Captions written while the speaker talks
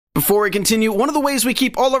Before we continue, one of the ways we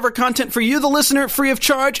keep all of our content for you, the listener, free of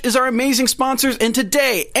charge is our amazing sponsors, and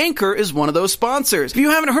today, Anchor is one of those sponsors. If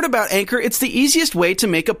you haven't heard about Anchor, it's the easiest way to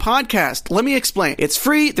make a podcast. Let me explain. It's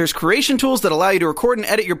free, there's creation tools that allow you to record and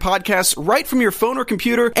edit your podcasts right from your phone or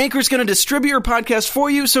computer. Anchor's going to distribute your podcast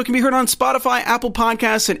for you so it can be heard on Spotify, Apple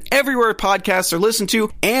Podcasts, and everywhere podcasts are listened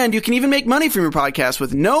to, and you can even make money from your podcast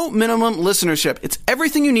with no minimum listenership. It's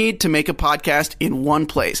everything you need to make a podcast in one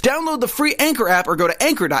place. Download the free Anchor app or go to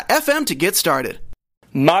anchor.fm to get started.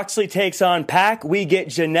 Moxley takes on Pac, we get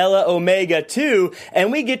Janela Omega 2,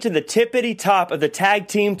 and we get to the tippity top of the tag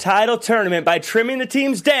team title tournament by trimming the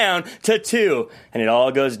teams down to 2. And it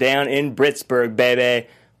all goes down in Britsburg, baby.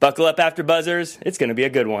 Buckle up after buzzers, it's going to be a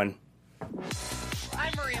good one.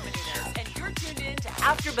 I'm Maria Menounos, and you're tuned in to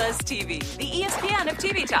AfterBuzz TV, the ESPN of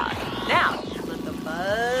TV talk. Now, let the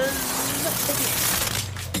buzz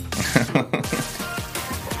begin.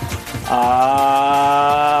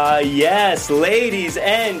 Yes, ladies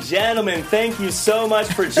and gentlemen, thank you so much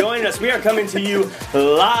for joining us. We are coming to you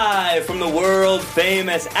live from the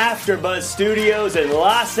world-famous AfterBuzz Studios in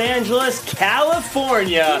Los Angeles,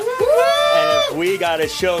 California. And if we got a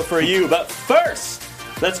show for you. But first,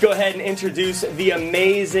 let's go ahead and introduce the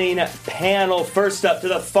amazing panel. First up, to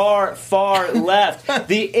the far, far left,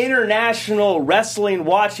 the international wrestling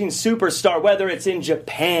watching superstar, whether it's in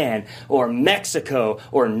Japan or Mexico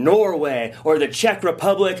or Norway or the Czech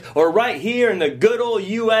Republic or right here in the good old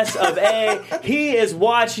US of A. He is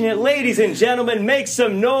watching it. Ladies and gentlemen, make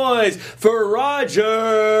some noise for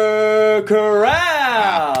Roger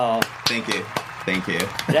Corral. Thank you. Thank you.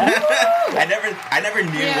 Yeah. I never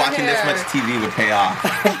knew watching this much TV would pay off.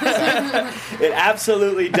 It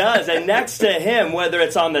absolutely does. And next to him, whether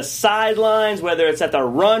it's on the sidelines, whether it's at the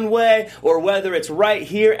runway, or whether it's right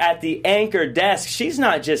here at the anchor desk, she's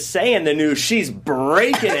not just saying the news, she's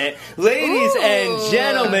breaking it. Ladies and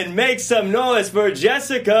gentlemen, make some noise for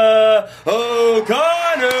Jessica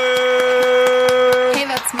O'Connor. Hey,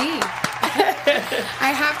 that's me.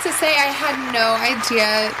 I have to say, I had no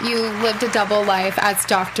idea you lived a double life as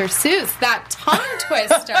Dr. Seuss, that tongue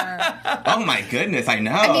twister. Oh my goodness, I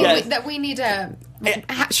know. I mean, we need to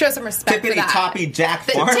show some respect for that. Tippity-toppy Jack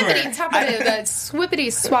Farmer. Tippity-toppity, the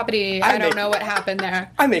swippity-swappity. I don't know what happened there.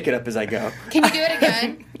 I make it up as I go. Can you do it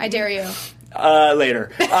again? I dare you.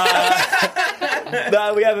 Later.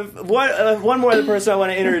 We have one more other person I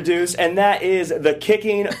want to introduce, and that is the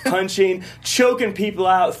kicking, punching, choking people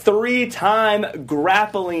out, 3-time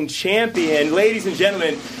grappling champion. Ladies and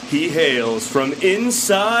gentlemen, he hails from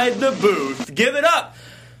inside the booth. Give it up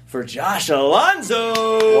for Josh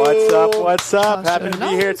Alonzo. What's up? Happy to be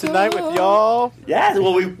here tonight with y'all. Yeah,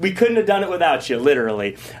 well, we couldn't have done it without you,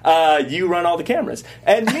 literally. You run all the cameras.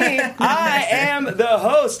 And me, I am the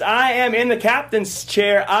host. I am in the captain's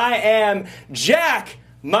chair. I am Jack,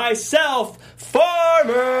 myself,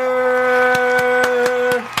 Farmer.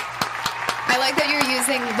 I like that you're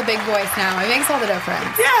using the big voice now. It makes all the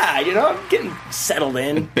difference. Yeah, I'm getting settled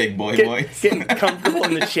in. Big boy voice. Getting comfortable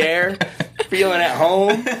in the chair. Feeling at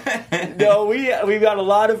home. No, we've got a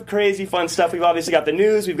lot of crazy fun stuff. We've obviously got the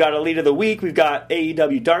news. We've got Elite of the Week. We've got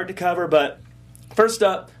AEW Dark to cover. But first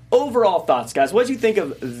up, overall thoughts, guys. What did you think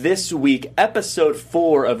of this week, episode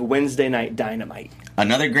 4 of Wednesday Night Dynamite?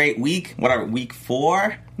 Another great week. What are week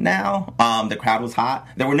 4 now? The crowd was hot.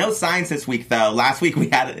 There were no signs this week, though. Last week we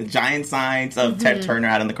had giant signs of Ted Turner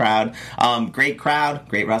out in the crowd. Great crowd,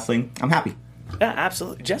 great wrestling. I'm happy. Yeah,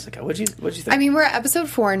 absolutely. Jessica, what'd you think? I mean, we're at episode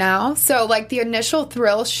 4 now, so the initial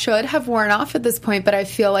thrill should have worn off at this point, but I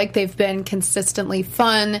feel like they've been consistently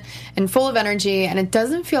fun and full of energy, and it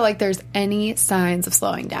doesn't feel like there's any signs of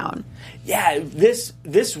slowing down. Yeah,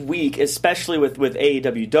 this week, especially with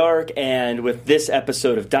AEW Dark and with this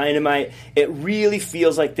episode of Dynamite, it really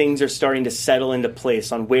feels like things are starting to settle into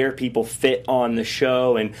place on where people fit on the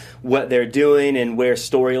show and what they're doing and where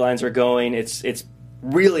storylines are going. It's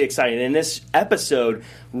really exciting. And this episode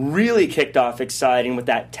really kicked off exciting with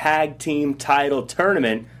that tag team title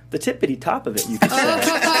tournament. The tippity top of it, you could say. There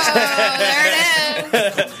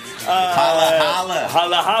it is. Holla, holla.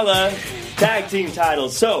 Holla, holla. Tag team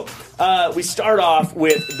titles. So, we start off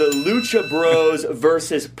with the Lucha Bros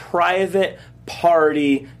versus Private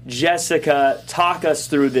Party. Jessica, talk us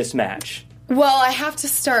through this match. Well, I have to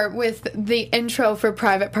start with the intro for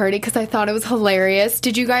Private Party because I thought it was hilarious.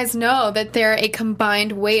 Did you guys know that they're a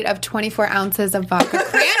combined weight of 24 ounces of vodka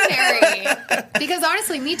cranberry? Because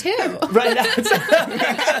honestly, me too. Right.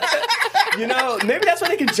 Maybe that's why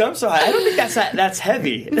they can jump so high. I don't think that's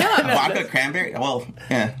heavy. No. Vodka cranberry? Well,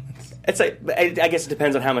 yeah. It's I guess it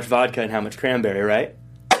depends on how much vodka and how much cranberry, right?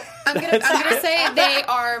 I'm gonna say they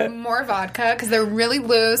are more vodka because they're really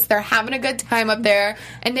loose. They're having a good time up there,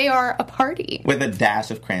 and they are a party with a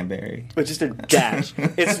dash of cranberry. With just a dash.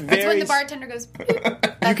 It's very. That's when the bartender goes.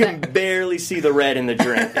 You can barely see the red in the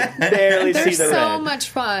drink. Barely see the red. They're so much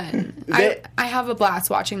fun. I have a blast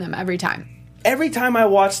watching them every time. Every time I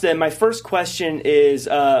watch them, my first question is,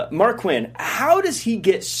 Marq Quen, how does he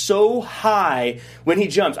get so high when he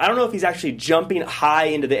jumps? I don't know if he's actually jumping high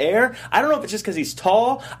into the air. I don't know if it's just because he's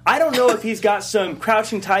tall. I don't know if he's got some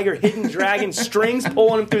Crouching Tiger, Hidden Dragon strings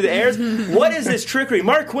pulling him through the airs. What is this trickery?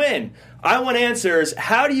 Marq Quen, I want answers.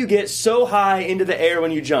 How do you get so high into the air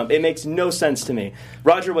when you jump? It makes no sense to me.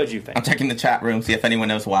 Roger, what do you think? I'm checking the chat room, see if anyone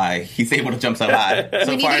knows why he's able to jump so high.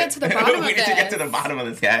 We need to get to the bottom of this. We need to get to the bottom of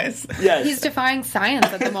this, guys. Yes. He's defying science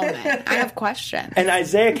at the moment. I have questions. And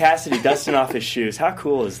Isaiah Cassidy dusting off his shoes. How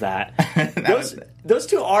cool is that? Those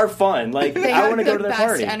two are fun. Like, I want to go to their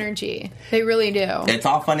party. They have the best energy. They really do. It's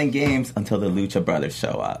all fun and games until the Lucha Brothers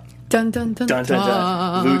show up. Dun, dun, dun, dun, dun,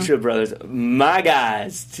 dun. Lucha Brothers. My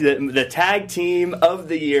guys. The tag team of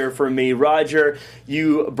the year for me. Roger,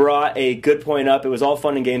 you brought a good point up. It was all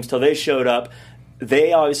fun and games till they showed up.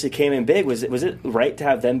 They obviously came in big. Was it right to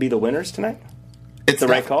have them be the winners tonight? It's the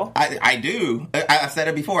right call? I do. I've said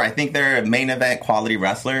it before. I think they're main event quality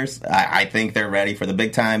wrestlers. I think they're ready for the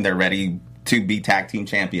big time. They're ready to be tag team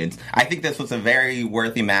champions. I think this was a very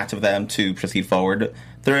worthy match of them to proceed forward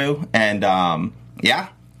through. And, yeah.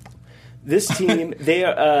 This team, they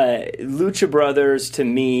Lucha Brothers, to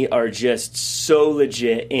me, are just so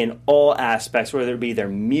legit in all aspects, whether it be their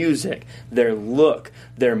music, their look,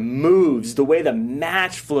 their moves, the way the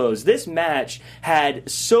match flows. This match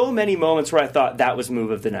had so many moments where I thought that was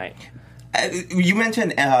move of the night. You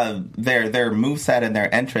mentioned their moveset and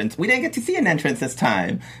their entrance. We didn't get to see an entrance this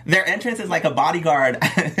time. Their entrance is like a bodyguard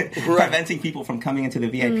preventing people from coming into the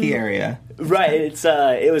VIP area. Right.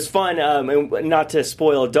 It was fun. And not to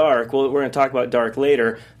spoil Dark. Well, we're going to talk about Dark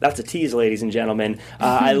later. That's a tease, ladies and gentlemen.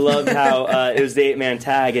 I loved how it was the 8-man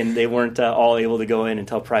tag, and they weren't all able to go in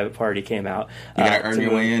until Private Party came out. You got to earn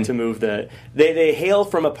your way in. To move they hail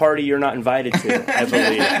from a party you're not invited to, I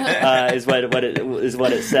believe, is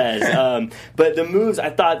what it says. But the moves,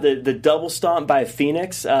 I thought the double stomp by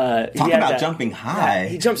Phoenix. Talk about jumping high.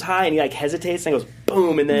 He jumps high and he hesitates and goes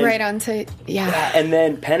boom, and then right onto and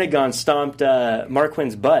then Pentagon stomped Marq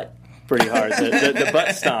Quen's butt pretty hard. The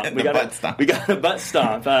butt stomp. We got a butt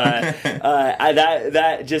stomp.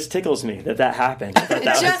 That just tickles me that happened.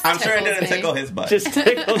 I'm sure it didn't tickle his butt. Just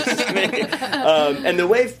tickles me. And the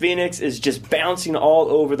way Phoenix is just bouncing all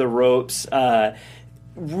over the ropes.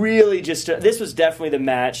 Really this was definitely the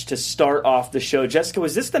match to start off the show. Jessica,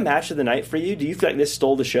 was this the match of the night for you? Do you feel like this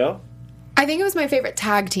stole the show? I think it was my favorite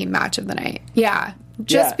tag team match of the night. Yeah.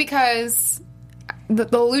 Because the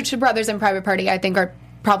Lucha Brothers and Private Party, I think, are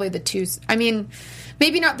probably the two. I mean,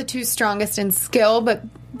 maybe not the two strongest in skill, but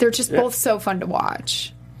they're just both so fun to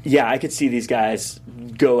watch. Yeah, I could see these guys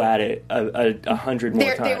go at it 100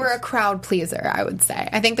 more times. They were a crowd pleaser, I would say.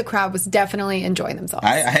 I think the crowd was definitely enjoying themselves.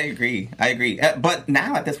 I agree. But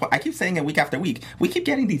now at this point, I keep saying it week after week, we keep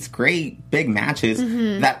getting these great big matches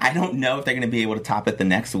that I don't know if they're going to be able to top it the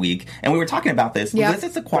next week. And we were talking about this. Yep. This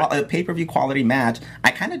is a pay-per-view quality match. I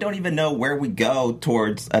kind of don't even know where we go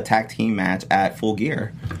towards a tag team match at Full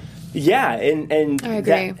Gear. Yeah, and I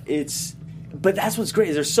agree. But that's what's great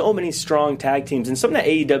is there's so many strong tag teams, and something that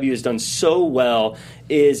AEW has done so well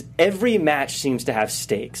is every match seems to have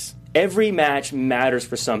stakes. Every match matters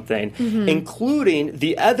for something, including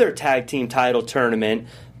the other tag team title tournament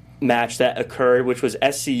match that occurred, which was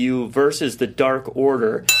SCU versus the Dark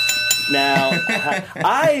Order. Now,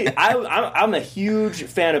 I'm a huge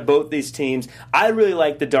fan of both these teams. I really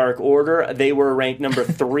like the Dark Order. They were ranked number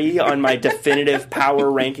 3 on my definitive power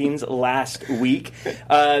rankings last week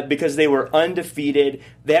because they were undefeated.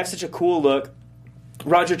 They have such a cool look.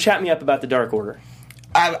 Roger, chat me up about the Dark Order.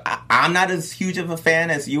 I'm not as huge of a fan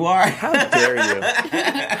as you are. How dare you?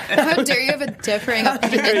 How dare you have a differing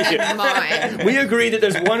opinion than mine? We agree that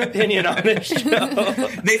there's one opinion on this show.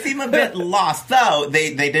 They seem a bit lost, though.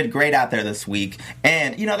 They did great out there this week.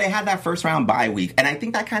 And, they had that first round bye week. And I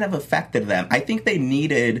think that kind of affected them. I think they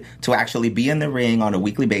needed to actually be in the ring on a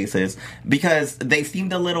weekly basis because they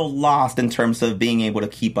seemed a little lost in terms of being able to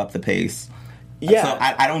keep up the pace. Yeah. So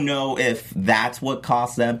I don't know if that's what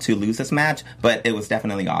caused them to lose this match, but it was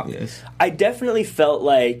definitely obvious. I definitely felt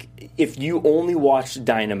like if you only watched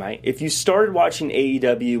Dynamite, if you started watching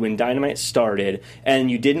AEW when Dynamite started, and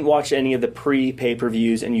you didn't watch any of the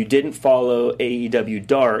pre-pay-per-views, and you didn't follow AEW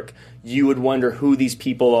Dark, you would wonder who these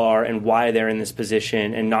people are and why they're in this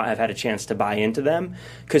position and not have had a chance to buy into them.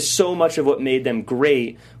 Because so much of what made them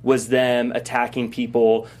great was them attacking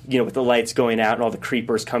people, with the lights going out and all the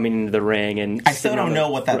creepers coming into the ring. And I still don't know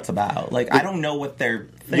what that's about. Like, I don't know what their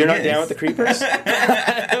thing You're not is. down with the creepers?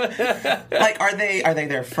 Like, are they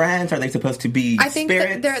their friends? Are they supposed to be I think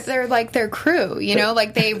spirits? that they're like their crew,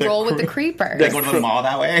 like they roll with the creepers. They go to the mall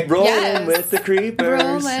that way? Rolling with the creepers.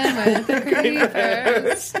 Rolling with the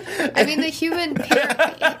creepers. I mean, the human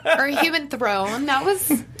human throne, that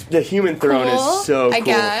was... The human throne Cool, is so cool. I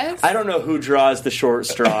guess. I don't know who draws the short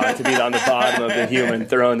straw to be on the bottom of the human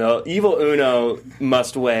throne, though. Evil Uno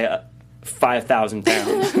must weigh 5,000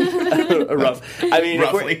 pounds. Rough. I mean,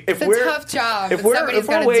 Roughly. It's a tough job. If we're Somebody's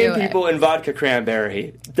gotta weighing do it. people in vodka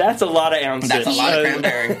cranberry, that's a lot of ounces. That's a lot of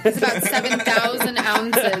cranberry. It's about 7,000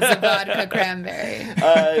 ounces of vodka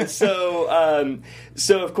cranberry. So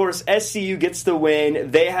of course, SCU gets the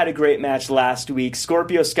win. They had a great match last week.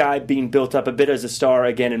 Scorpio Sky being built up a bit as a star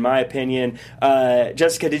again, in my opinion.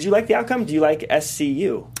 Jessica, did you like the outcome? Do you like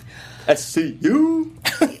SCU? SCU?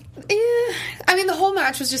 I mean, the whole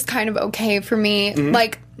match was just kind of okay for me. Mm-hmm.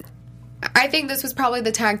 Like, I think this was probably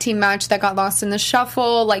the tag team match that got lost in the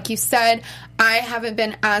shuffle. Like you said, I haven't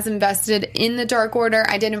been as invested in the Dark Order.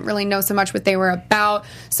 I didn't really know so much what they were about.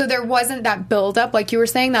 So there wasn't that build-up, like you were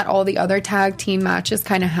saying, that all the other tag team matches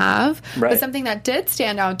kind of have. Right. But something that did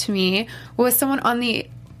stand out to me was someone on the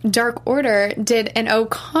Dark Order did an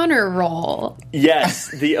O'Connor roll. Yes,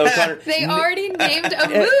 the O'Connor. They already named a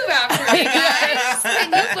move after me, guys.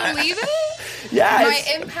 Can you believe it? Yes.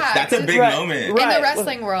 My impact. That's a big moment. In the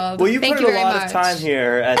wrestling world. Well, you Thank put you in a very lot much. of time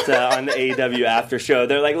here at on the AEW After Show.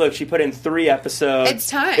 They're like, look, she put in 3 episodes. It's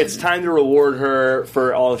time. It's time to reward her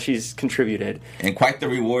for all she's contributed. And quite the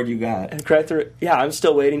reward you got. Yeah, I'm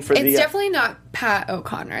still waiting for It's definitely not Pat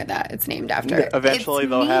O'Connor that it's named after. Eventually, It's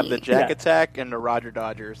they'll have me. the Jack Attack and the Roger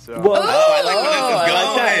Dodger. So. Well, I like where this is I like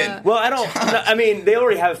going. that. Well, I don't. No, I mean, they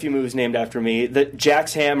already have a few moves named after me. The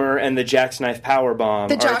Jack's Hammer and the Jack's Knife Power Bomb.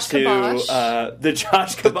 The are Josh two. Kibosh. The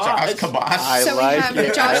Josh Kibosh. Josh Kibosh. So we have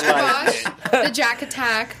the Josh Kibosh, the Jack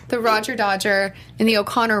Attack, the Roger Dodger, and the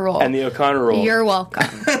O'Connor roll. And the O'Connor roll. You're welcome.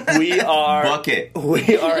 We are Bucket.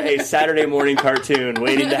 We are a Saturday morning cartoon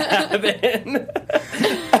waiting to happen.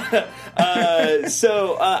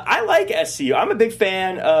 I like SCU. I'm a big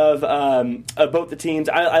fan of both the teams.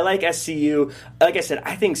 I like SCU. Like I said,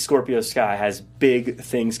 I think Scorpio Sky has big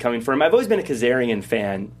things coming for him. I've always been a Kazarian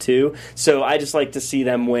fan too, so I just like to see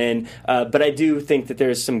them win. But I do think that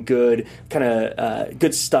there's some good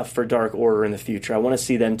good stuff for Dark Order in the future. I want to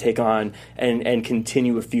see them take on and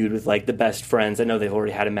continue a feud with like the Best Friends. I know they've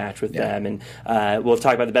already had a match with them, and we'll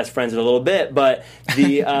talk about the Best Friends in a little bit. But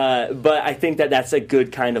but I think that that's a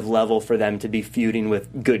good kind of level for them to be feuding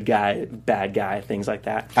with good guy, bad guy, things like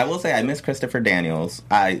that. I will say I miss Christopher Daniels.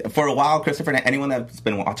 For a while, anyone that's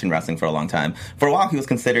been watching wrestling for a long time, for a while he was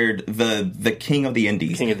considered the king of the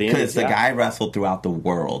indies. King of the indies, because the guy wrestled throughout the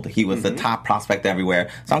world. He was the top prospect everywhere.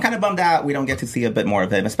 So I'm kind of bummed out we don't get to see a bit more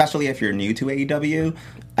of him, especially if you're new to AEW.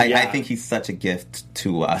 I think he's such a gift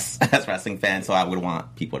to us as wrestling fans, so I would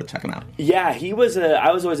want people to check him out. Yeah, I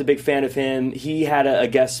was always a big fan of him. He had a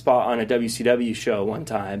guest spot on a WCW show one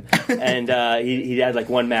time, and he had like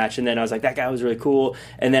one match, and then I was like, that guy was really cool.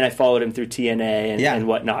 And then I followed him through TNA and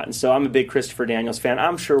whatnot. And so I'm a big Christopher Daniels fan.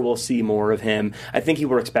 I'm sure we'll see more of him. I think he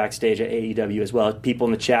works backstage at AEW as well. People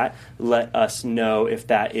in the chat, let us know if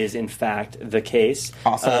that is in fact the case.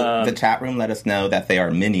 Also, the chat room let us know that they are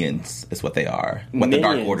minions, is what they are. What the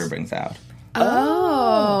Dark Order brings out.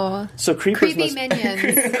 Oh. So creepers Creepy minions.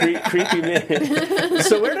 Creepy minions.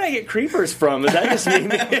 So where did I get creepers from? Is that just me?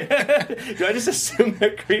 Do I just assume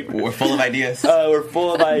they're creepers? We're full of ideas. We're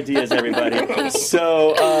full of ideas, everybody.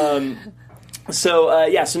 So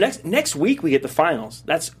next week we get the finals.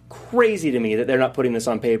 That's crazy to me that they're not putting this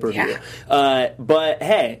on pay-per-view. But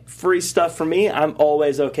hey, free stuff for me. I'm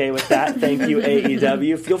always okay with that. Thank you,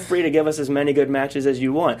 AEW. Feel free to give us as many good matches as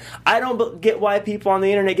you want. I don't get why people on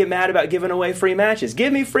the internet get mad about giving away free matches.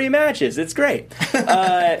 Give me free matches. It's great.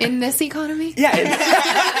 In this economy? Yeah.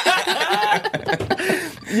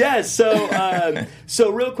 Yeah,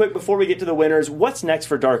 so real quick before we get to the winners, what's next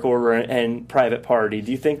for Dark Order and Private Party?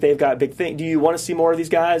 Do you think they've got big things? Do you want to see more of these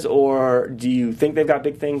guys, or do you think they've got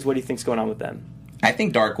big things? What do you think's going on with them? I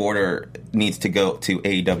think Dark Order needs to go to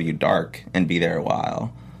AEW Dark and be there a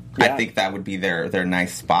while. Yeah. I think that would be their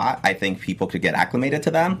nice spot. I think people could get acclimated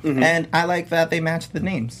to them, and I like that they match the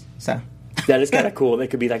names. So that is kind of cool. They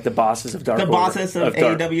could be like the bosses of Dark Order. The bosses of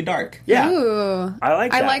AEW Dark. Yeah. Ooh. I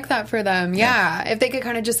like that. I like that for them. Yeah. If they could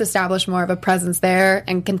kind of just establish more of a presence there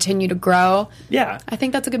and continue to grow. Yeah. I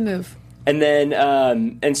think that's a good move. And then,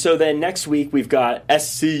 and so then next week we've got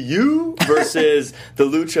SCU versus the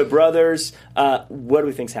Lucha Brothers. What do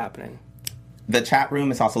we think's happening? The chat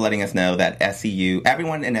room is also letting us know that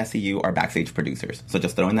everyone in SCU are backstage producers. So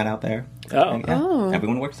just throwing that out there. Oh. Yeah,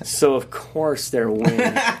 everyone works there. So of course they're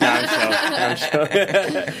winning.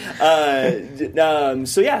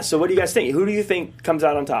 So what do you guys think? Who do you think comes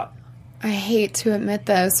out on top? I hate to admit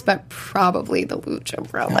this, but probably the Lucha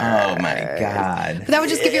Brothers. Oh my God. But that would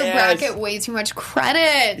just give your bracket way too much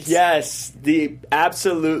credit. Yes, the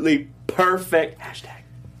absolutely perfect hashtag.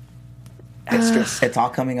 Extras. It's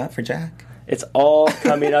all coming up for Jack. It's all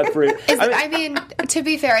coming up for I mean, to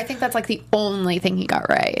be fair, I think that's like the only thing he got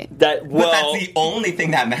right. But that's the only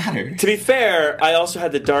thing that matters. To be fair, I also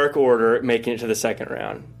had the Dark Order making it to the second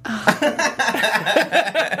round.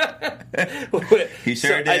 He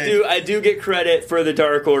sure did. I do get credit for the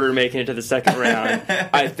Dark Order making it to the second round.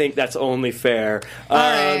 I think that's only fair. All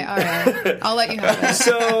right. I'll let you have it.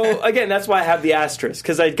 So, again, that's why I have the asterisk,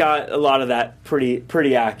 because I got a lot of that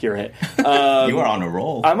pretty accurate. You are on a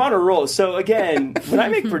roll. I'm on a roll. So, again, when I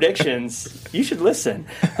make predictions, you should listen.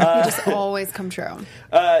 You just always come true.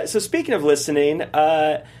 So, speaking of listening,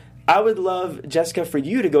 I would love, Jessica, for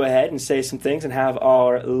you to go ahead and say some things and have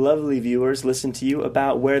our lovely viewers listen to you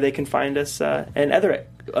about where they can find us and other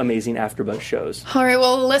amazing AfterBuzz shows. All right,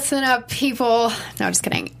 well, listen up, people. No, just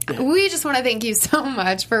kidding. We just want to thank you so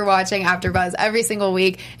much for watching AfterBuzz every single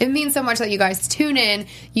week. It means so much that you guys tune in,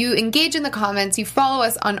 you engage in the comments, you follow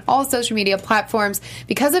us on all social media platforms.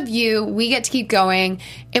 Because of you, we get to keep going,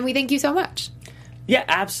 and we thank you so much. Yeah,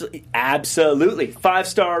 absolutely.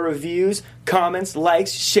 5-star reviews, comments,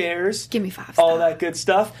 likes, shares. Give me 5 stars. All that good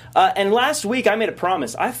stuff. And last week, I made a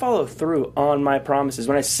promise. I follow through on my promises.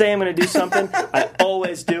 When I say I'm going to do something, I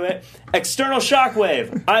always do it. External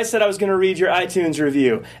Shockwave. I said I was going to read your iTunes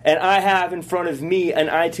review. And I have in front of me an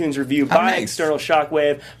iTunes review by External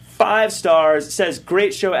Shockwave. 5 stars, says,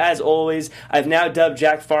 great show as always. I've now dubbed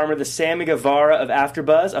Jack Farmer the Sammy Guevara of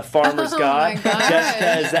AfterBuzz, a farmer's god.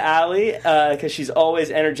 Jessica is the Alley, because she's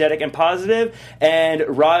always energetic and positive. And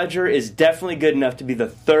Roger is definitely good enough to be the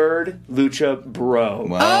 3rd Lucha Bro.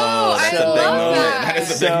 Whoa, I love that. That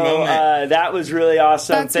is a big moment. That was really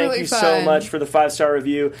awesome. That's Thank really you fun. so much for the 5-star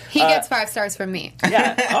review. He gets 5 stars from me.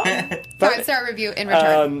 Yeah. 5-star review in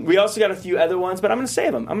return. We also got a few other ones, but I'm going to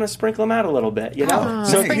save them. I'm going to sprinkle them out a little bit, you know?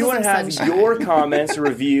 So if you want to have your comments,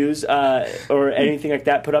 reviews, or anything like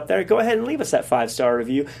that put up there, go ahead and leave us that 5-star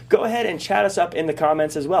review. Go ahead and chat us up in the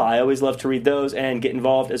comments as well. I always love to read those and get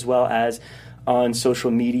involved, as well as on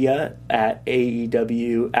social media at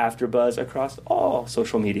AEW AfterBuzz across all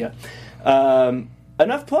social media.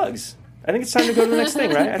 Enough plugs. I think it's time to go to the next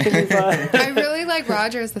thing, right? I think we've. I really like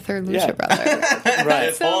Roger as the 3rd Lucha Brother. Right.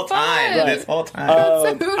 This whole time.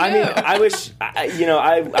 I mean, I wish,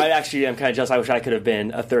 I actually am kind of jealous. I wish I could have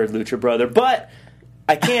been a 3rd Lucha Brother, but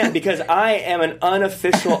I can't, because I am an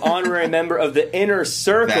unofficial honorary member of the Inner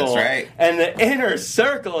Circle. That's right. And the Inner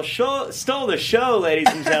Circle stole the show, ladies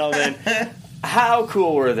and gentlemen. How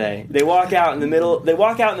cool were they? They walk out in the middle. They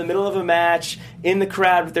walk out in the middle of a match in the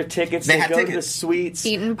crowd with their tickets. They go to the suites,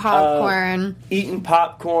 eating popcorn, being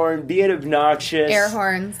obnoxious, air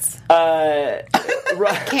horns.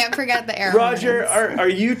 Can't forget the air horns. Roger, are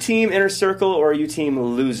you team Inner Circle or are you team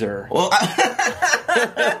loser? Well,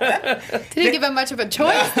 didn't give him much of a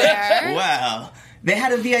choice there. Well, they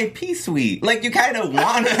had a VIP suite. Like, you kind of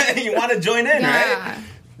want to join in, right?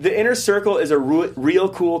 The Inner Circle is a real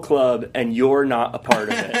cool club, and you're not a part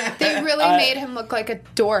of it. They really made him look like a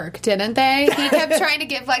dork, didn't they? He kept trying to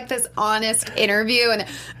give, like, this honest interview, and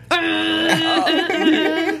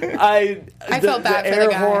I felt bad for the guy.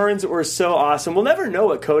 The air horns were so awesome. We'll never know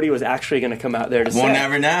what Cody was actually going to come out there to say. We'll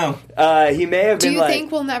never know. He may have been. Do you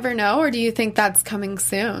think we'll never know, or do you think that's coming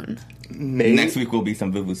soon? Maybe. Next week will be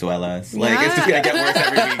some Vuvuzuelas. Like, it's just going to get worse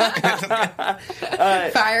every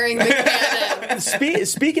week. Firing the cannon.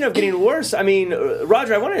 Speaking of getting worse, I mean,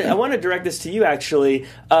 Roger, I want to direct this to you, actually.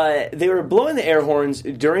 They were blowing the air horns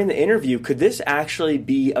during the interview. Could this actually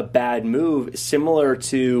be a bad move, similar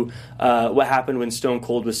to what happened when Stone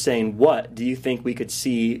Cold was saying what? Do you think we could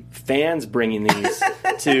see fans bringing these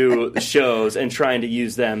to shows and trying to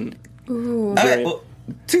use them? Well,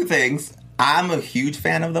 2 things. I'm a huge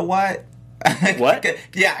fan of the what. What?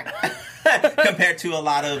 Yeah. Compared to a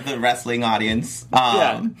lot of the wrestling audience.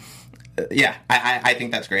 Yeah, I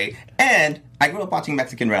think that's great. And I grew up watching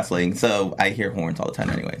Mexican wrestling, so I hear horns all the time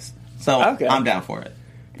anyways. So I'm down for it.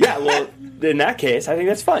 Yeah, well, in that case, I think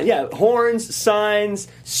that's fun. Yeah, horns, signs,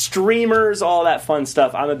 streamers, all that fun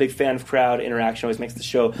stuff. I'm a big fan of crowd interaction. Always makes the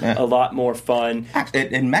show a lot more fun.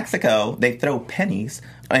 In Mexico, they throw pennies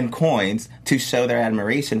and coins to show their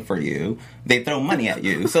admiration for you. They throw money at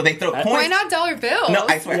you. So they throw coins. Why not dollar bills? No,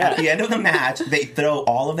 I swear, at the end of the match, they throw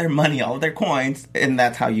all of their money, all of their coins, and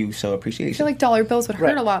that's how you show I appreciation. feel like dollar bills would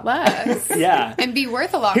hurt a lot less. Yeah. And be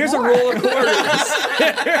worth a lot Here's more. a roll of quarters.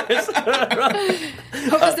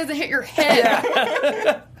 Hope this doesn't hit your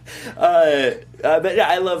head. But yeah,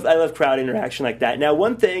 I love crowd interaction like that. Now,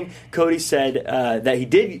 one thing Cody said that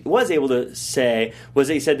he was able to say was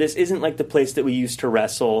that he said this isn't like the place that we used to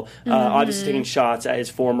wrestle. Obviously, taking shots at his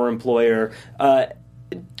former employer.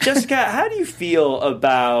 Jessica, how do you feel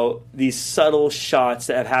about these subtle shots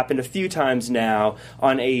that have happened a few times now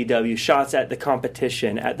on AEW? Shots at the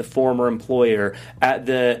competition, at the former employer, at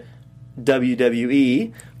the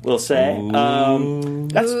WWE. We'll say.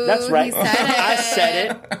 That's right. I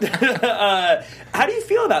said it. How do you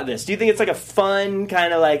feel about this? Do you think it's like a fun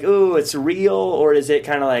kind of like, ooh, it's real, or is it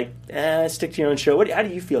kind of like, stick to your own show? How do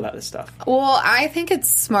you feel about this stuff? Well, I think it's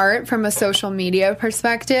smart from a social media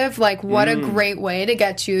perspective. Like, what a great way to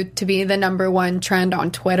get you to be the #1 trend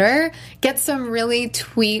on Twitter. Get some really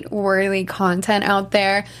tweet-worthy content out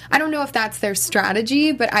there. I don't know if that's their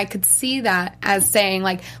strategy, but I could see that as saying,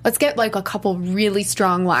 like, let's get like a couple really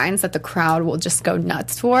strong lines that the crowd will just go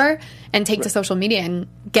nuts for and take to social media and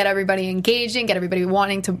get everybody engaging, get everybody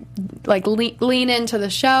wanting to like lean into the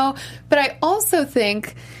show. But I also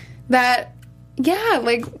think that,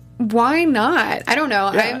 like, why not? I don't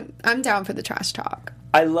know. Yeah. I'm down for the trash talk.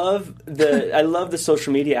 I love the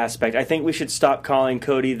social media aspect. I think we should stop calling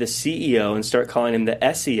Cody the CEO and start calling him the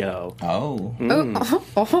SEO. Oh. That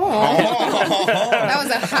was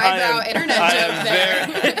a highbrow internet joke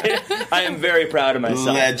there. I am very proud of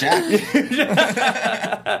myself.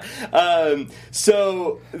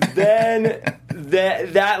 So then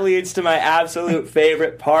that leads to my absolute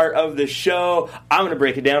favorite part of the show. I'm going to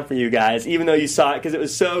break it down for you guys, even though you saw it because it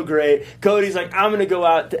was so great. Cody's like, I'm going to go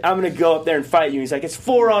up there and fight you. He's like, it's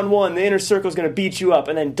 4-on-1. The inner circle's going to beat you up.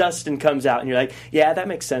 And then Dustin comes out, and you're like, yeah, that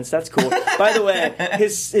makes sense. That's cool. By the way,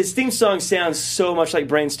 his theme song sounds so much like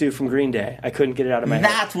Brain Stew from Green Day. I couldn't get it out of my head.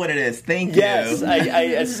 That's what it is. Thank you. Yes,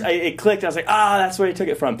 it clicked. I was like, that's where he took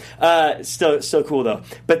it from. Still so cool though.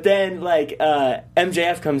 But then like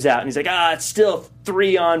MJF comes out and he's like, it's still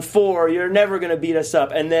 3-on-4. You're never gonna beat us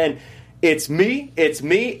up. And then it's me. It's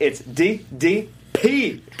DDP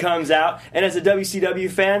comes out, and as a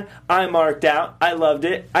WCW fan, I marked out. I loved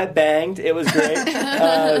it. I banged. It was great.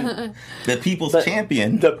 The People's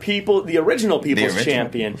Champion. The original People's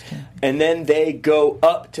Champion. And then they go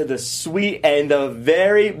up to the suite, and the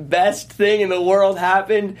very best thing in the world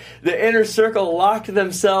happened. The Inner Circle locked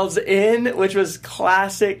themselves in, which was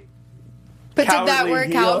classic. But did that work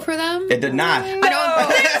heel. out for them? It did not. I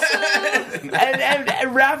don't think so.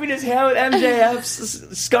 and wrapping his hand with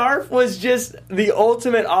MJF's scarf was just the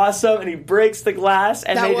ultimate awesome, and he breaks the glass,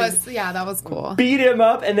 and that was cool. Beat him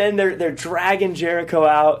up, and then they're dragging Jericho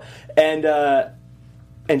out, and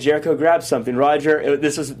Jericho grabs something. Roger,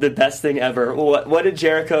 this was the best thing ever. What did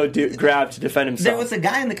Jericho grab to defend himself? There was a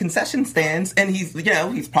guy in the concession stands, and he's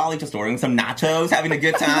probably just ordering some nachos, having a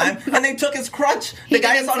good time, and they took his crutch. The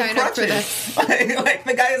guy is on crutches. like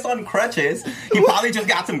the guy is on crutches. He probably just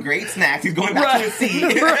got some great snacks. He's going back to his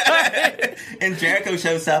seat. Right. And Jericho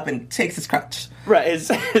shows up and takes his crutch. Right.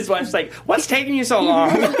 His wife's like, what's taking you so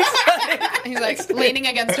long? He's like leaning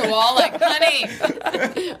against a wall like, honey,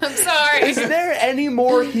 I'm sorry. Is there any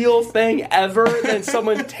more heel thing ever than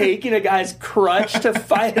someone taking a guy's crutch to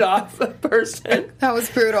fight off a person? That was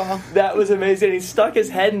brutal. That was amazing. He stuck his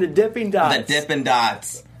head in the Dippin' Dots. The Dippin'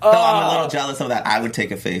 Dots. Though I'm a little jealous of that. I would take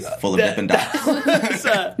a face full of Dippin' Dots.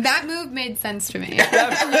 That move made sense to me.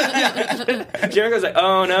 Jericho's like,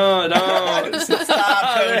 oh no,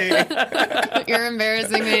 stop, Cody. You're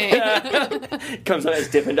embarrassing me. Comes out as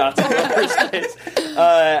Dippin' Dots all over his face.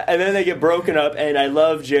 And then they get broken up, and I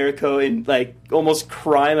love Jericho in like almost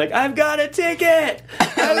crying, like, I've got a ticket.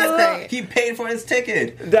 That was great. He paid for his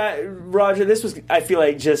ticket. Roger, this was, I feel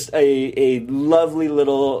like, just a lovely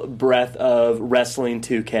little breath of wrestling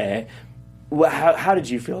 2K. How did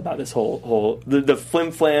you feel about this whole the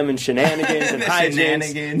flim flam and shenanigans and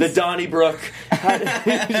hijinks, the Donnybrook?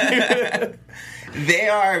 They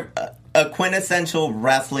are a quintessential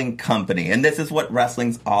wrestling company, and this is what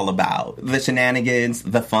wrestling's all about. The shenanigans,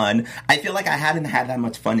 the fun. I feel like I hadn't had that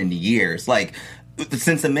much fun in years. Like,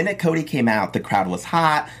 since the minute Cody came out, the crowd was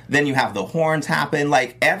hot. Then you have the horns happen.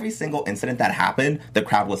 Like, every single incident that happened, the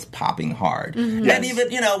crowd was popping hard. Mm-hmm. And even,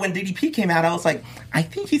 when DDP came out, I was like, I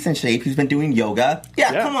think he's in shape. He's been doing yoga.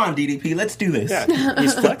 Yeah. Come on, DDP. Let's do this. Yeah,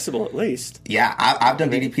 he's flexible at least. Yeah, I've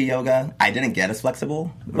done DDP yoga. I didn't get as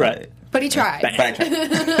flexible. Right. But he tried. But I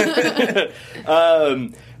tried.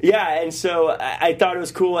 Yeah, and so I thought it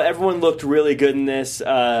was cool. Everyone looked really good in this.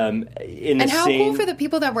 And how cool for the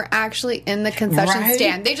people that were actually in the concession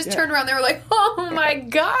stand. They just turned around. They were like, oh, my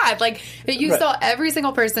God. Like, you saw every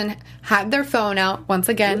single person had their phone out. Once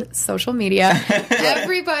again, social media.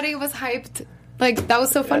 Everybody was hyped. Like, that was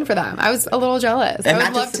so fun for them. I was a little jealous. I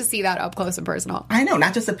would love to see that up close and personal. I know,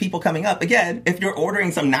 not just the people coming up. Again, if you're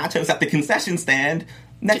ordering some nachos at the concession stand,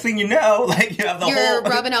 next thing you know, like, you have the You're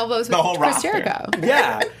rubbing elbows with Chris roster. Jericho.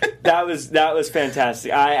 Yeah, that was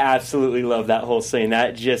fantastic. I absolutely love that whole scene.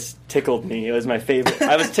 That just tickled me. It was my favorite.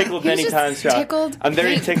 I was tickled many times throughout. Tickled. I'm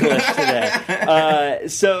very ticklish today. I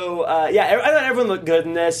thought everyone looked good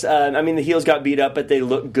in this. I mean, the heels got beat up, but they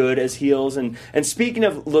look good as heels. And speaking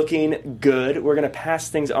of looking good, we're going to pass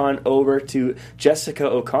things on over to Jessica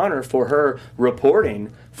O'Connor for her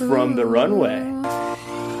reporting from the runway.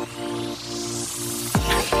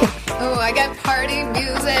 Oh, I got party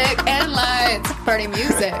music and lights. Party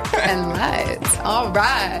music and lights. All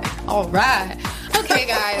right. Okay,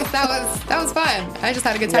 guys, that was fun. I just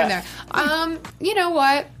had a good time there. You know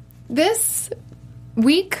what? This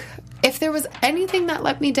week, if there was anything that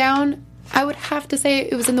let me down, I would have to say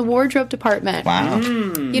it was in the wardrobe department. Wow.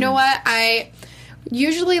 You know what? I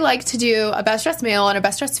usually like to do a best dressed male and a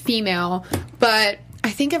best dressed female, but I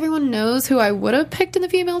think everyone knows who I would have picked in the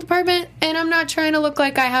female department, and I'm not trying to look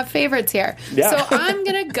like I have favorites here. Yeah. So I'm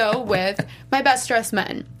going to go with my best dressed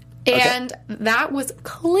men. And that was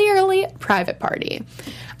clearly Private Party.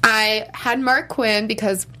 I had Mark Quinn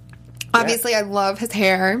because obviously I love his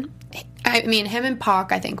hair. I mean, him and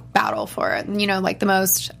Pac, I think, battle for it. Like the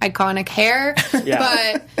most iconic hair. Yeah.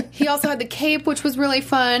 But he also had the cape, which was really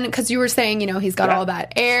fun because you were saying, he's got all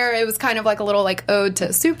that air. It was kind of like a little ode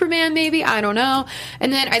to Superman, maybe. I don't know.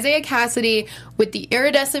 And then Isaiah Cassidy with the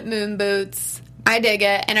iridescent moon boots. I dig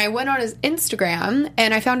it. And I went on his Instagram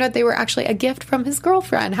and I found out they were actually a gift from his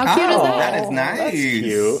girlfriend. How cute is that? That is nice. That's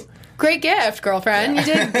cute. Great gift, girlfriend. You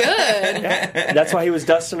did good. That's why he was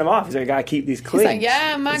dusting them off. He's like, I gotta keep these clean. He's like,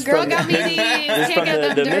 yeah, my girl got me these. Can't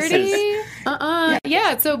get them dirty.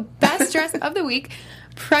 Yeah, so best dress of the week,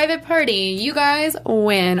 Private Party. You guys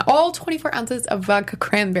win all 24 ounces of vodka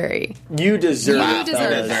cranberry. You deserve it. You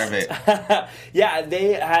deserve it. Yeah,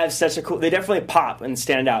 they have such a cool... They definitely pop and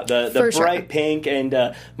stand out. The bright pink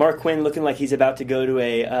and Mark Quinn looking like he's about to go to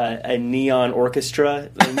a neon orchestra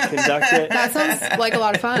and conduct it. That sounds like a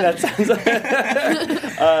lot of fun. That sounds like...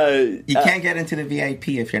 you can't get into the VIP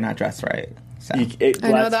if you're not dressed right. So.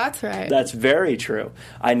 I know that's right. That's very true.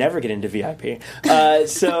 I never get into VIP.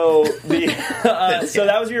 So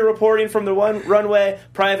that was your reporting from the runway.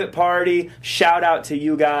 Private Party. Shout out to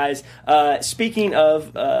you guys. Speaking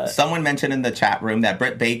of... someone mentioned in the chat room that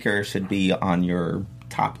Britt Baker should be on your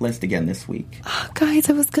top list again this week. Oh,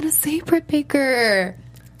 guys, I was going to say Britt Baker.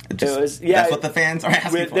 That's what the fans are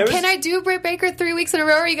asking for. Can I do Britt Baker 3 weeks in a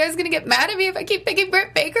row? Are you guys going to get mad at me if I keep picking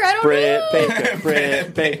Britt Baker? I don't know.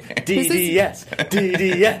 Britt Baker. DDS.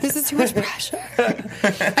 DDS. This is too much pressure.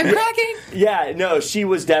 I'm cracking. Yeah, no, she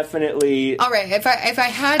was definitely... All right, if I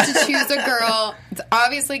had to choose a girl, it's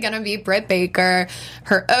obviously going to be Britt Baker.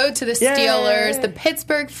 Her ode to the Steelers, the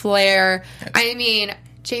Pittsburgh flair. I mean...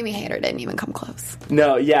 Jamie Hayter didn't even come close.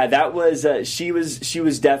 No, yeah, that was she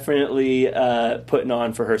was definitely putting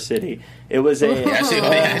on for her city. It was a she was.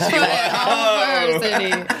 Her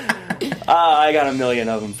city. I got a million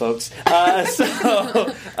of them, folks.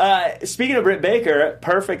 Speaking of Britt Baker,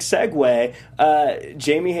 perfect segue.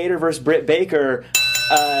 Jamie Hayter versus Britt Baker.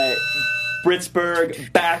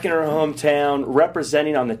 Pittsburgh, back in her hometown,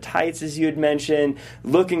 representing on the tights, as you had mentioned,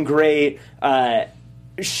 looking great.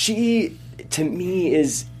 She, to me,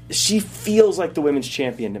 she feels like the women's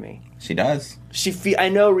champion to me. She does. I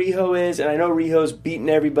know Riho is, and I know Riho's beating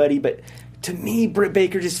everybody, but to me, Britt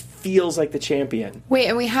Baker just feels like the champion. Wait,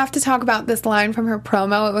 and we have to talk about this line from her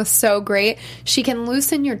promo. It was so great. She can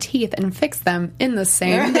loosen your teeth and fix them in the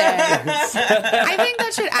same day. I think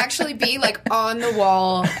that should actually be on the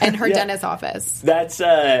wall in her dentist's office. That's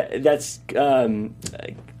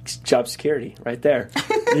job security right there.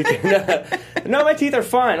 You can, no, my teeth are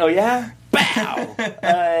fine. Oh yeah. Bow!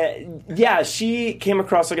 Yeah, she came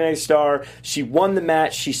across like a nice star. She won the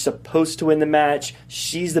match. She's supposed to win the match.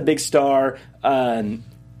 She's the big star.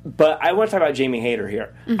 But I want to talk about Jamie Hayter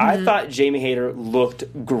here. I thought Jamie Hayter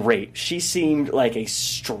looked great. She seemed like a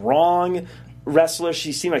strong wrestler.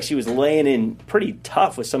 She seemed like she was laying in pretty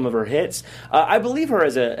tough with some of her hits. I believe her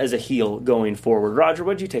as a heel going forward. Roger,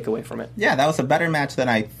 what did you take away from it? Yeah, that was a better match than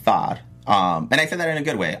I thought. And I said that in a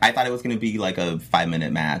good way. I thought it was going to be like a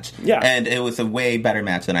 5-minute match. Yeah. And it was a way better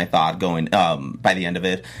match than I thought going by the end of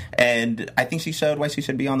it. And I think she showed why she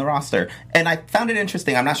should be on the roster. And I found it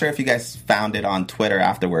interesting. I'm not sure if you guys found it on Twitter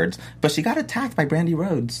afterwards, but she got attacked by Brandy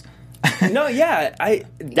Rhodes. No, yeah. I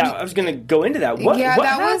was going to go into that. What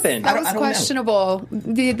happened? That was questionable.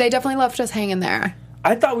 They definitely left us hanging there.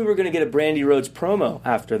 I thought we were going to get a Brandy Rhodes promo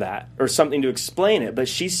after that, or something to explain it, but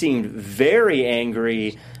she seemed very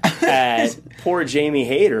angry at poor Jamie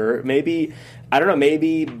Hayter. Maybe, I don't know,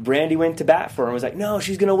 maybe Brandy went to bat for her and was like, no,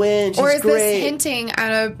 she's going to win, she's great. Or is great. this hinting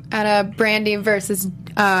at a Brandy versus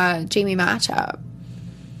Jamie matchup?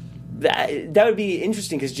 That would be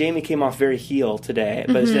interesting, because Jamie came off very heel today,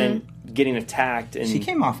 but then getting attacked. And she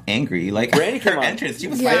came off angry. Like, Brandy came her off entrance, she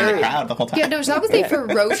was fighting the crowd the whole time. Yeah, no, that was a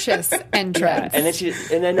ferocious entrance. Yeah,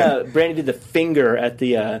 and then Brandy did the finger at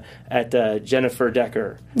Jennifer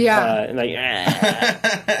Decker. Yeah. And like,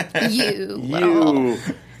 you.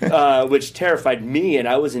 Which terrified me, and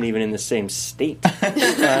I wasn't even in the same state. So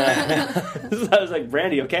I was like,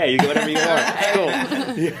 Brandy, okay, you go whatever you want. Cool.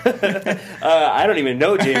 I don't even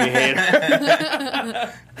know Jamie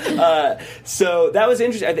Hayter. So that was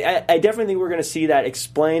interesting. I definitely think we're going to see that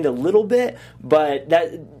explained a little bit, but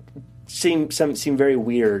that seemed very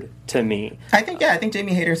weird to me. I think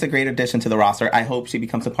Jamie Hayter is a great addition to the roster. I hope she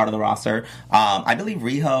becomes a part of the roster. I believe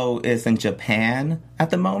Riho is in Japan at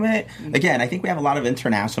the moment. Again, I think we have a lot of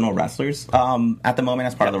international wrestlers at the moment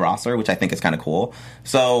as part of the roster, which I think is kind of cool.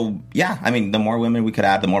 So, yeah, I mean, the more women we could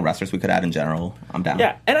add, the more wrestlers we could add in general, I'm down.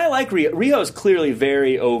 Yeah, and I like Riho. Riho is clearly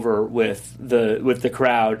very over with the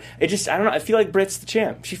crowd. I don't know, I feel like Britt's the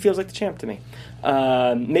champ. She feels like the champ to me.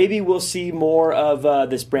 Maybe we'll see more of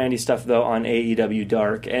this Brandy stuff, though, on AEW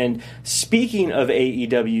Dark. And speaking of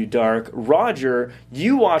AEW Dark, Roger,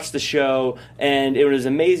 you watched the show, and it was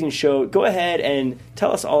an amazing show. Go ahead and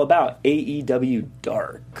tell us all about AEW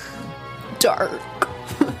Dark. Dark.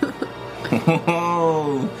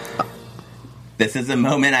 This is the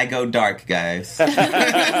moment I go dark, guys.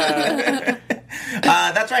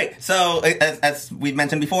 That's right. So, as we've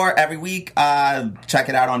mentioned before, every week, check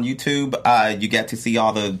it out on YouTube. You get to see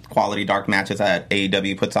all the quality dark matches that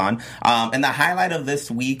AEW puts on. And the highlight of this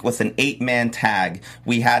week was an 8-man tag.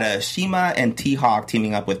 We had a Shima and T-Hawk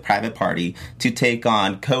teaming up with Private Party to take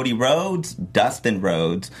on Cody Rhodes, Dustin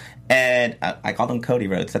Rhodes, and I called him Cody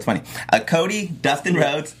Rhodes. That's funny. Cody, Dustin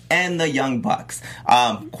Rhodes, and the Young Bucks.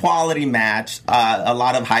 Quality match. A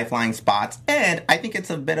lot of high-flying spots. And I think it's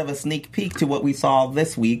a bit of a sneak peek to what we saw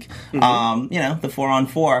this week. The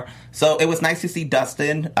 4-on-4. So it was nice to see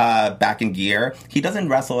Dustin back in gear. He doesn't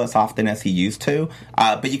wrestle as often as he used to.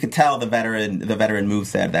 But you could tell the veteran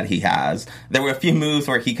moveset that he has. There were a few moves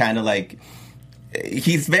where he kind of like...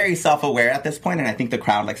 He's very self-aware at this point, and I think the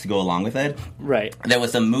crowd likes to go along with it. Right. There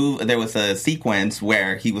was a sequence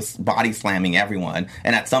where he was body slamming everyone,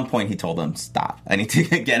 and at some point he told them, "Stop. I need to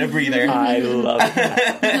get a breather." I love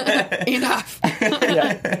that. Enough.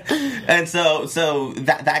 Yeah. And so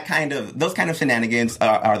that kind of those kind of shenanigans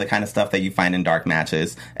are the kind of stuff that you find in dark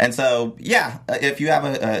matches. And so, yeah, if you have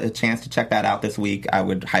a chance to check that out this week, I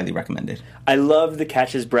would highly recommend it. I love the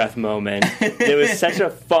catch his breath moment. It was such a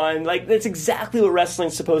fun, that's exactly what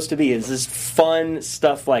wrestling's supposed to be, is this fun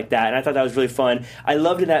stuff like that. And I thought that was really fun. I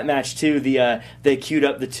loved in that match, too, they queued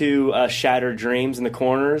up the two shattered dreams in the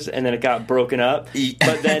corners, and then it got broken up.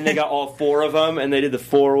 But then they got all four of them, and they did the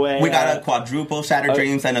four-way. We got a quadruple shattered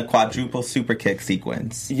dreams and a quadruple super kick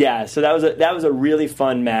sequence. Yeah, so that was a really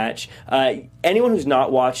fun match. Anyone who's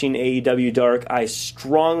not watching AEW Dark, I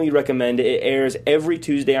strongly recommend it. It airs every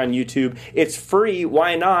Tuesday on YouTube. It's free.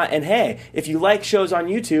 Why not? And hey, if you like shows on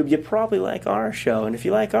YouTube, you probably like our show. And if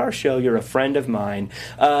you like our show, you're a friend of mine.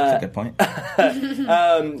 That's a good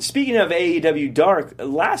point. Speaking of AEW Dark,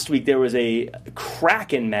 last week there was a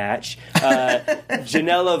Kraken match,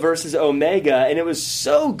 Janela versus Omega, and it was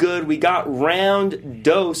so good. We got round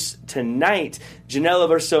dose tonight. Janela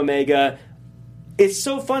versus Omega. It's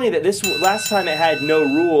so funny that this last time it had no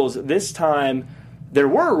rules. This time there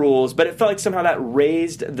were rules, but it felt like somehow that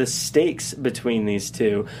raised the stakes between these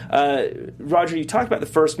two. Roger, you talked about the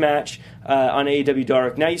first match on AEW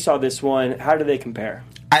Dark. Now you saw this one. How do they compare?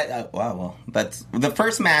 That's the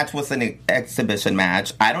first match was an exhibition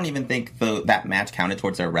match. I don't even think that match counted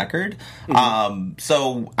towards their record.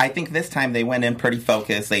 So I think this time they went in pretty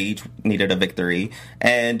focused. They each needed a victory,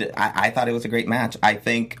 and I thought it was a great match. I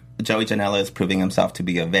think Joey Janela is proving himself to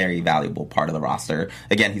be a very valuable part of the roster.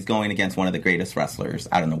 Again, he's going against one of the greatest wrestlers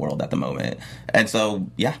out in the world at the moment, and so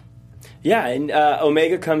yeah. Yeah, and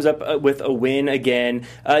Omega comes up with a win again.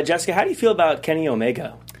 Jessica, how do you feel about Kenny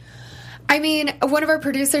Omega? I mean, one of our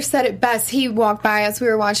producers said it best. He walked by as we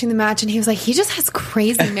were watching the match, and he was like, he just has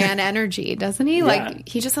crazy man energy, doesn't he? Yeah. Like,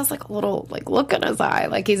 he just has, like, a little, like, look in his eye.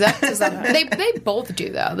 Like, he's up to something. They both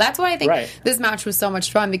do, though. That's why I think this match was so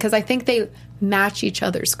much fun, because I think they match each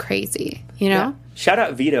other's crazy, you know? Yeah. Shout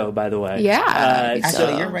out Vito, by the way. Yeah.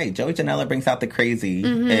 Actually, you're right. Joey Janela brings out the crazy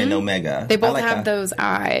in Omega. They both have those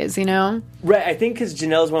eyes, you know? Right. I think because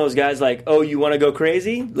Janela's one of those guys like, oh, you want to go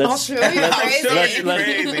crazy? I'll show you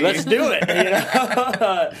crazy. Let's do it. You know?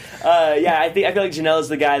 I feel like Janela's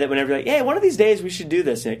the guy that whenever you're like, hey, one of these days we should do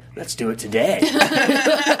this. Like, let's do it today.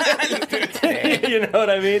 You know what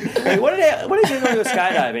I mean? Like, what did you want to go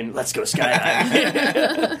skydiving? Let's go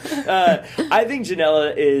skydiving. I think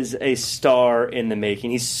Janela is a star in the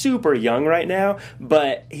making. He's super young right now,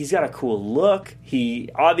 but he's got a cool look. He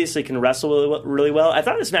obviously can wrestle really well. I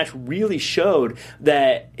thought this match really showed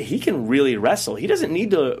that he can really wrestle. He doesn't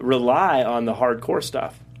need to rely on the hardcore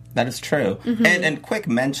stuff. That is true. And quick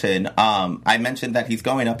mention, I mentioned that he's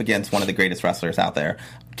going up against one of the greatest wrestlers out there.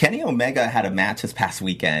 Kenny Omega had a match this past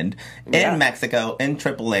weekend in Mexico, in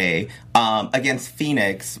AAA, against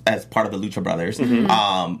Phoenix as part of the Lucha Brothers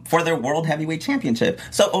for their World Heavyweight Championship.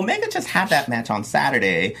 So Omega just had that match on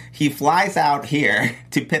Saturday. He flies out here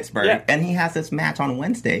to Pittsburgh, and he has this match on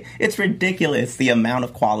Wednesday. It's ridiculous the amount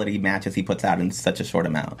of quality matches he puts out in such a short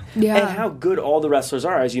amount. Yeah. And how good all the wrestlers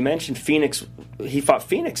are. As you mentioned, Phoenix, he fought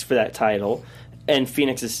Phoenix for that title. And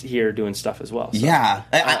Phoenix is here doing stuff as well. So. Yeah.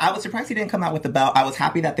 I was surprised he didn't come out with the belt. I was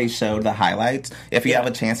happy that they showed the highlights. If you have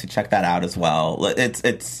a chance to check that out as well.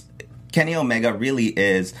 It's Kenny Omega really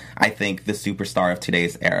is, I think, the superstar of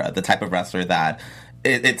today's era. The type of wrestler that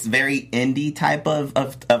it's very indie type of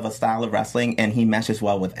a style of wrestling, and he meshes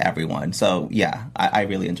well with everyone. So, yeah, I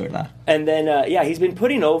really enjoyed that. And then, he's been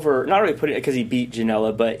putting over, not really putting it because he beat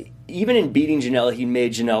Janela, but even in beating Janela, he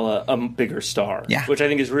made Janela a bigger star. Yeah. Which I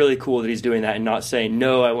think is really cool that he's doing that and not saying,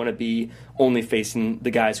 no, I want to be only facing the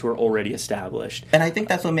guys who are already established. And I think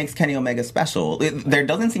that's what makes Kenny Omega special. There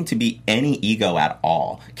doesn't seem to be any ego at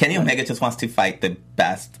all. Kenny Omega just wants to fight the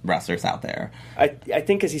best wrestlers out there. I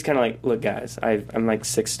think because he's kind of like, look, guys, I'm like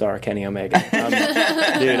 6-star Kenny Omega.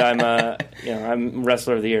 I'm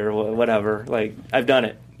wrestler of the year, whatever. Like, I've done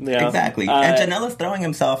it. You know? Exactly. And Janela's throwing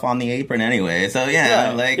himself on the apron anyway. So,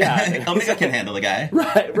 Omega can handle the guy.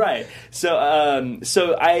 Right. So I'm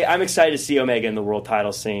excited to see Omega in the world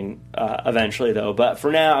title scene eventually, though. But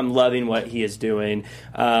for now, I'm loving what he is doing.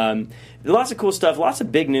 Lots of cool stuff. Lots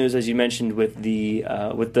of big news, as you mentioned, with the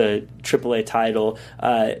AAA title.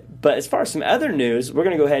 But as far as some other news, we're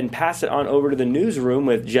going to go ahead and pass it on over to the newsroom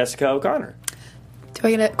with Jessica O'Connor. Do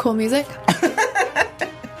I get cool music?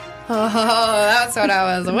 Oh, that's what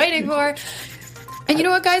I was waiting for. And you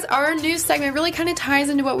know what, guys? Our news segment really kind of ties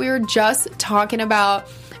into what we were just talking about.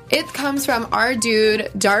 It comes from our dude,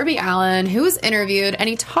 Darby Allin, who was interviewed, and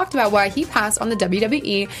he talked about why he passed on the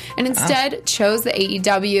WWE and instead chose the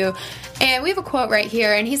AEW. And we have a quote right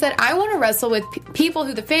here, and he said, I want to wrestle with people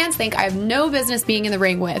who the fans think I have no business being in the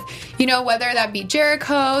ring with. You know, whether that be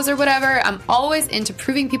Jericho's or whatever, I'm always into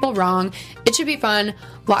proving people wrong. It should be fun,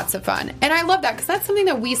 lots of fun. And I love that, because that's something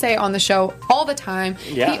that we say on the show all the time.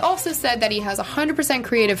 Yeah. He also said that he has 100%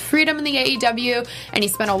 creative freedom in the AEW, and he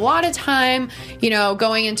spent a lot of time,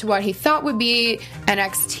 going into what he thought would be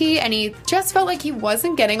NXT, and he just felt like he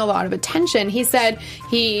wasn't getting a lot of attention. He said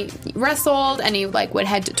he wrestled, and he would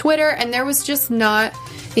head to Twitter, and there was just not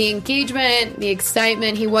the engagement, the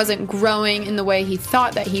excitement. He wasn't growing in the way he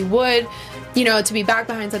thought that he would, to be back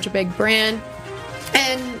behind such a big brand.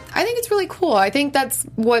 And I think it's really cool. I think that's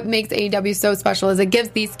what makes AEW so special, is it gives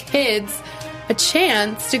these kids a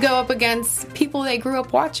chance to go up against people they grew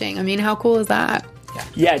up watching. I mean, how cool is that?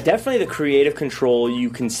 Yeah, definitely the creative control you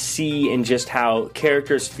can see in just how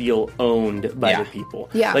characters feel owned by the people.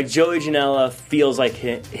 Yeah. Like Joey Janela feels like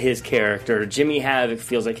his character. Jimmy Havoc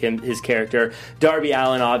feels like his character. Darby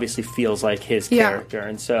Allin obviously feels like his character.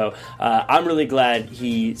 And so I'm really glad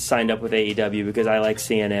he signed up with AEW, because I like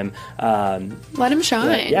seeing him. Let him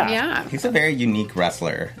shine. Yeah. He's a very unique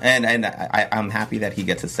wrestler. And I'm happy that he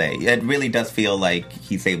gets to say. It really does feel like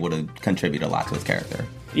he's able to contribute a lot to his character.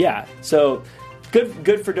 Yeah. So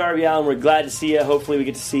good for Darby Allin. We're glad to see you. Hopefully, we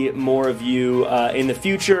get to see more of you in the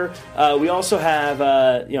future. We also have,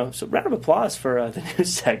 so round of applause for the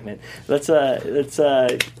news segment. Let's go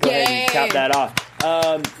ahead and cap that off.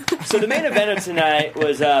 So the main event of tonight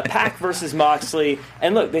was Pac versus Moxley,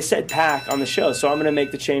 and look, they said Pac on the show, so I'm going to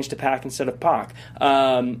make the change to Pac instead of Pac.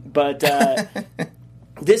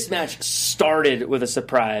 This match started with a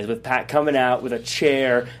surprise, with Pac coming out with a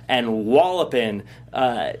chair and walloping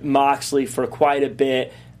Moxley for quite a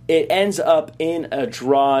bit. It ends up in a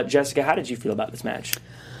draw. Jessica, how did you feel about this match?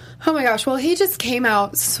 Oh my gosh, well, he just came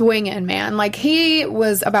out swinging, man. Like, he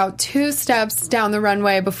was about 2 steps down the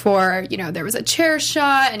runway before, there was a chair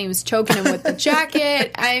shot, and he was choking him with the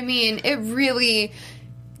jacket. I mean, it really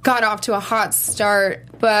got off to a hot start,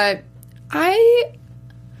 but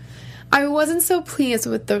I wasn't so pleased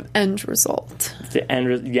with the end result. The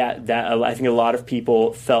end, I think a lot of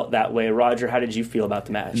people felt that way. Roger, how did you feel about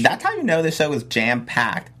the match? That's how you know the show was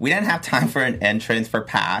jam-packed. We didn't have time for an entrance for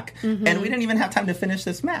Pac, and we didn't even have time to finish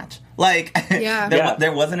this match. Like,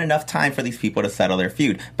 there wasn't enough time for these people to settle their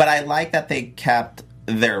feud. But I like that they kept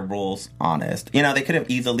their rules honest. They could have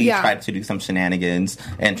easily tried to do some shenanigans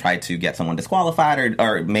and tried to get someone disqualified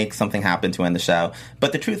or make something happen to end the show.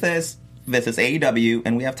 But the truth is, this is AEW,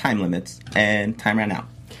 and we have time limits, and time ran out.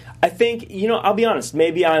 I think, I'll be honest,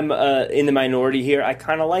 maybe I'm in the minority here. I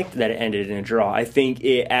kind of liked that it ended in a draw. I think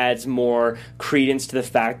it adds more credence to the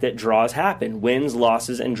fact that draws happen. Wins,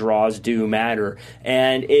 losses, and draws do matter.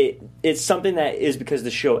 And it's something that is because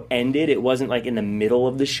the show ended. It wasn't like in the middle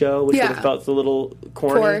of the show, which would have felt a little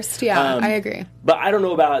corny. Forced, I agree. But I don't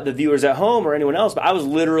know about the viewers at home or anyone else, but I was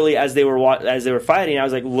literally, as they were fighting, I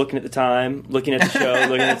was like looking at the time, looking at the show,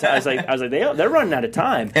 looking at the time. I was like, they're running out of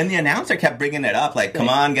time. And the announcer kept bringing it up, like, come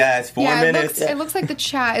on, guys. 4 minutes. It looks like the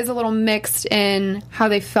chat is a little mixed in how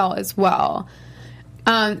they felt as well.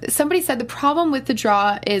 Somebody said the problem with the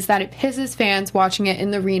draw is that it pisses fans watching it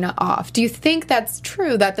in the arena off. Do you think that's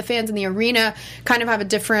true, that the fans in the arena kind of have a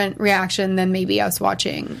different reaction than maybe us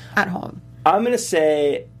watching at home? I'm going to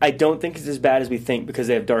say I don't think it's as bad as we think because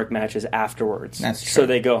they have dark matches afterwards. That's true. So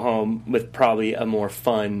they go home with probably a more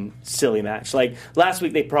fun, silly match. Like last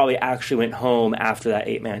week, they probably actually went home after that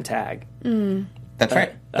 8-man tag. That's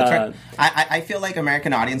right. That's right. I feel like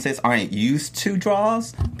American audiences aren't used to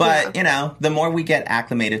draws, but, the more we get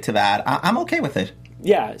acclimated to that, I'm okay with it.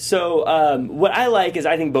 Yeah, so what I like is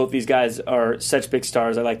I think both these guys are such big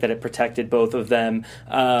stars. I like that it protected both of them.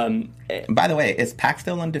 By the way, is Pac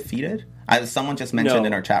still undefeated? Someone just mentioned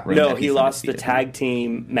in our chat room. No, he lost the tag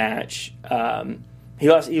team match. He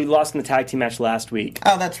lost in the tag team match last week.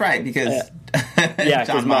 Oh, that's right, because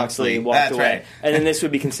because Moxley walked away. Right. And then this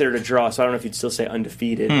would be considered a draw, so I don't know if you'd still say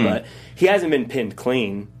undefeated, but he hasn't been pinned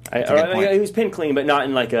clean. He was pinned clean, but not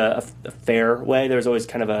in like a fair way. There was always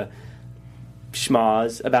kind of a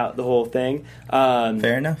schmoz about the whole thing.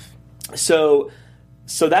 Fair enough. So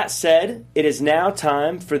that said, it is now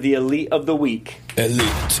time for the Elite of the Week.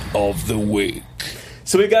 Elite of the Week.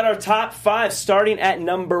 So we've got our top 5 starting at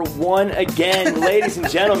number 1 again. Ladies and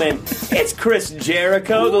gentlemen, it's Chris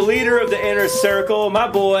Jericho, the leader of the Inner Circle. My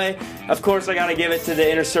boy. Of course, I got to give it to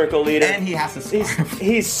the Inner Circle leader. And he has a scarf.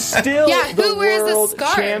 He's still the world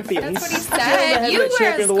champion. That's what he said. You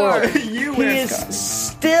wear a scarf. He is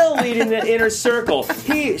still leading the Inner Circle.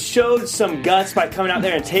 He showed some guts by coming out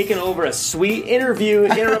there and taking over a sweet interview,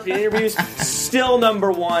 interrupting interviews. Still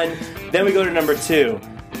number 1. Then we go to number 2.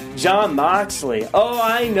 Jon Moxley. Oh,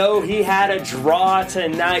 I know he had a draw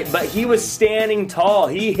tonight, but he was standing tall.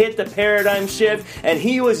 He hit the paradigm shift, and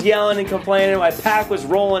he was yelling and complaining while Pac was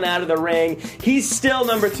rolling out of the ring. He's still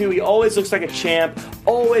number 2. He always looks like a champ,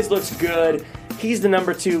 always looks good. He's the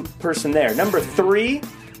number 2 person there. Number 3,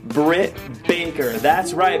 Britt Baker.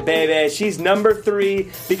 That's right, baby. She's number 3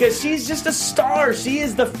 because she's just a star. She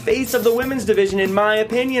is the face of the women's division, in my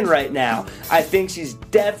opinion, right now. I think she's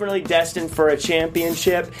definitely destined for a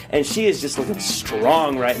championship, and she is just looking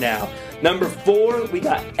strong right now. Number 4, we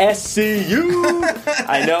got SCU.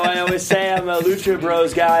 I know I always say I'm a Lucha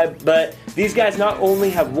Bros guy, but these guys not only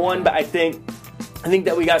have won, but I think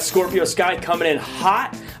that we got Scorpio Sky coming in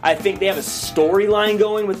hot. I think they have a storyline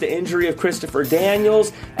going with the injury of Christopher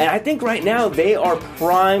Daniels. And I think right now they are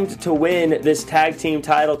primed to win this tag team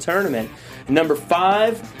title tournament. Number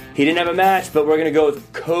 5, he didn't have a match, but we're going to go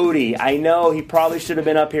with Cody. I know he probably should have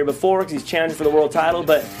been up here before because he's challenging for the world title,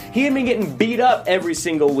 but he had been getting beat up every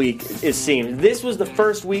single week, it seemed. This was the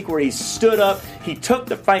first week where he stood up, he took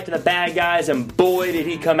the fight to the bad guys, and boy, did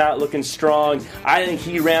he come out looking strong. I think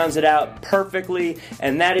he rounds it out perfectly,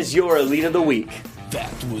 and that is your Elite of the Week.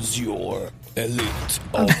 That was your Elite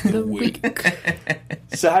of the Week.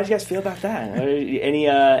 So how did you guys feel about that?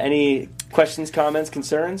 Any Questions, comments,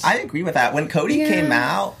 concerns? I agree with that. When Cody came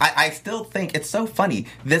out, I still think it's so funny.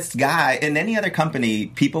 This guy, in any other company,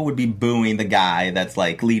 people would be booing the guy that's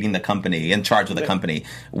like leading the company, in charge of the company.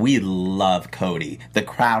 We love Cody. The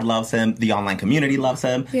crowd loves him. The online community loves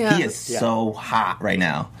him. Yeah. He is so hot right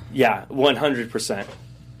now. Yeah, 100%.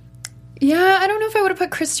 Yeah, I don't know if I would have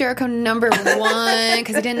put Chris Jericho number 1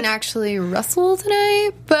 because he didn't actually wrestle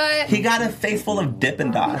tonight, but... He got a face full of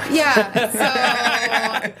Dippin' Dots. Yeah, so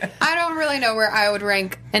I don't really know where I would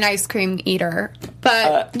rank an ice cream eater,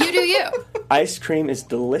 but you do you. Ice cream is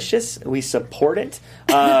delicious. We support it.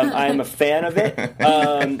 I am a fan of it.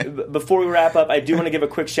 Before we wrap up, I do want to give a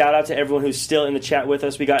quick shout out to everyone who's still in the chat with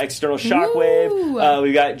us. We got External Shockwave.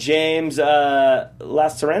 We got James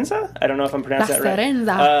Lacerenza. I don't know if I'm pronouncing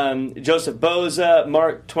that right. Joseph Boza,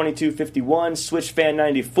 Mark 2251, Switch Fan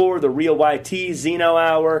 94, The Real YT, Zeno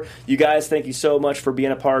Hour. You guys, thank you so much for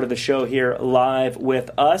being a part of the show here live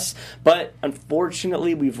with us. But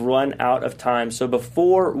unfortunately, we've run out of time. So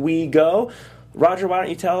before we go, Roger, why don't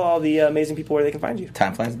you tell all the amazing people where they can find you?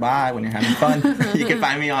 Time flies by when you're having fun. You can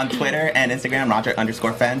find me on Twitter and Instagram,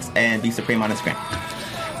 Roger_Fence, and Be Supreme on Instagram.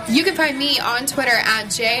 You can find me on Twitter at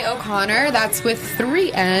J O'Connor, that's with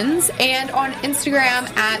 3 N's, and on Instagram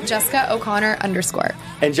at Jessica O'Connor _.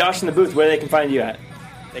 And Josh in the booth, where they can find you at?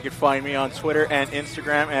 They can find me on Twitter and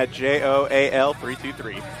Instagram at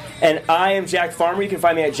JOAL323. And I am Jack Farmer. You can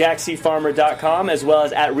find me at jackcfarmer.com as well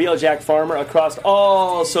as at Real Jack Farmer across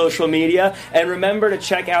all social media. And remember to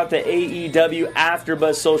check out the AEW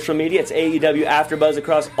AfterBuzz social media. It's AEW AfterBuzz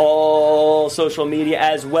across all social media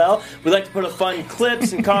as well. We like to put fun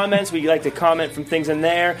clips and comments. We like to comment from things in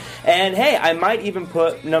there. And hey, I might even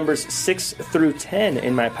put numbers 6 through 10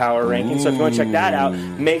 in my power ranking. So if you want to check that out,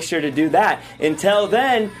 make sure to do that. Until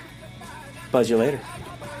then, buzz you later.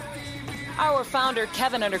 Our founder,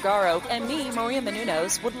 Kevin Undergaro, and me, Maria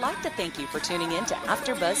Menounos, would like to thank you for tuning in to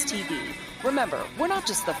AfterBuzz TV. Remember, we're not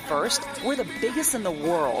just the first, we're the biggest in the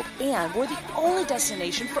world, and we're the only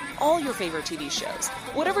destination for all your favorite TV shows.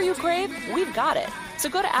 Whatever you crave, we've got it. So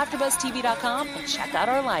go to AfterBuzzTV.com and check out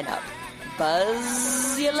our lineup.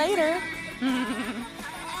 Buzz you later.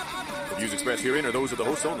 The views expressed herein are those of the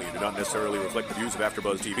hosts only and do not necessarily reflect the views of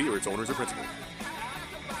AfterBuzz TV or its owners or principals.